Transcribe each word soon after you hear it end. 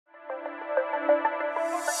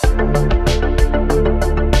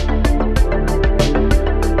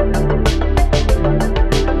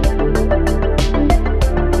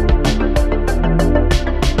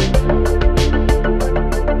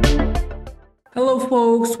Hello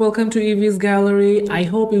folks, welcome to EV's Gallery. I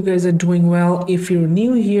hope you guys are doing well. If you're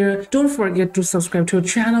new here, don't forget to subscribe to our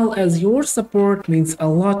channel as your support means a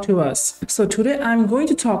lot to us. So today I'm going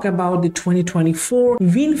to talk about the 2024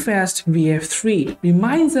 VinFast VF3.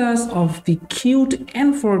 Reminds us of the cute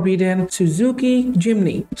and forbidden Suzuki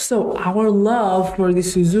Jimny. So our love for the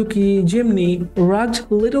Suzuki Jimny, rugged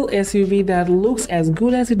little SUV that looks as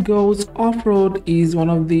good as it goes off-road, is one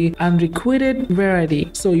of the unrequited variety.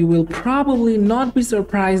 So you will probably not be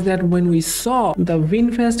surprised that when we saw the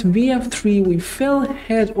VinFast VF3, we fell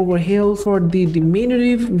head over heels for the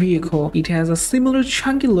diminutive vehicle. It has a similar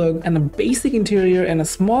chunky look and a basic interior and a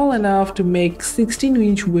small enough to make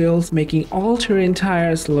 16-inch wheels, making all-terrain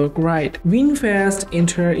tires look right. VinFast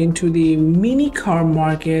entered into the mini car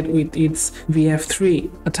market with its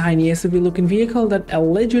VF3, a tiny SUV-looking vehicle that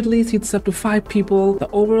allegedly seats up to 5 people. The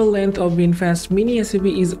overall length of VinFast mini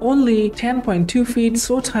SUV is only 10.2 feet,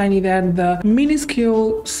 so tiny that the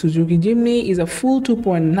minuscule Suzuki Jimny is a full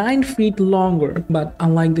 2.9 feet longer. But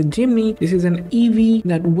unlike the Jimny, this is an EV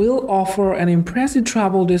that will offer an impressive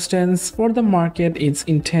travel distance for the market it's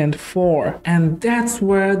intended for. And that's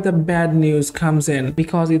where the bad news comes in,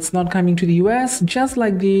 because it's not coming to the US just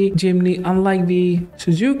like the Jimny. Unlike the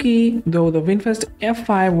Suzuki, though, the VinFast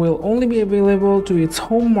F5 will only be available to its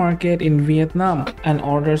home market in Vietnam, and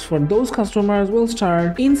orders for those customers will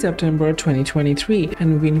start in September 2023.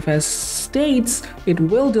 And VinFast states it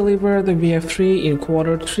will deliver the VF3 in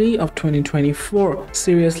Q3 of 2024.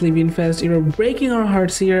 Seriously, VinFast, you're breaking our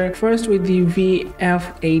hearts here. First with the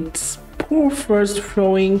VF8's poor first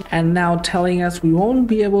showing, and now telling us we won't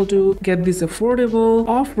be able to get this affordable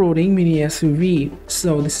off-roading mini SUV.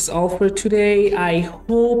 So this is all for today. I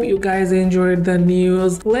hope you guys enjoyed the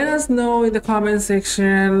news. Let us know in the comment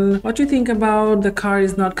section what you think about the car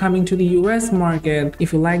is not coming to the US market.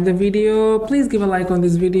 If you like the video, please give a like on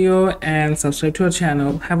this video and subscribe to our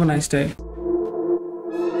channel. Have a nice day.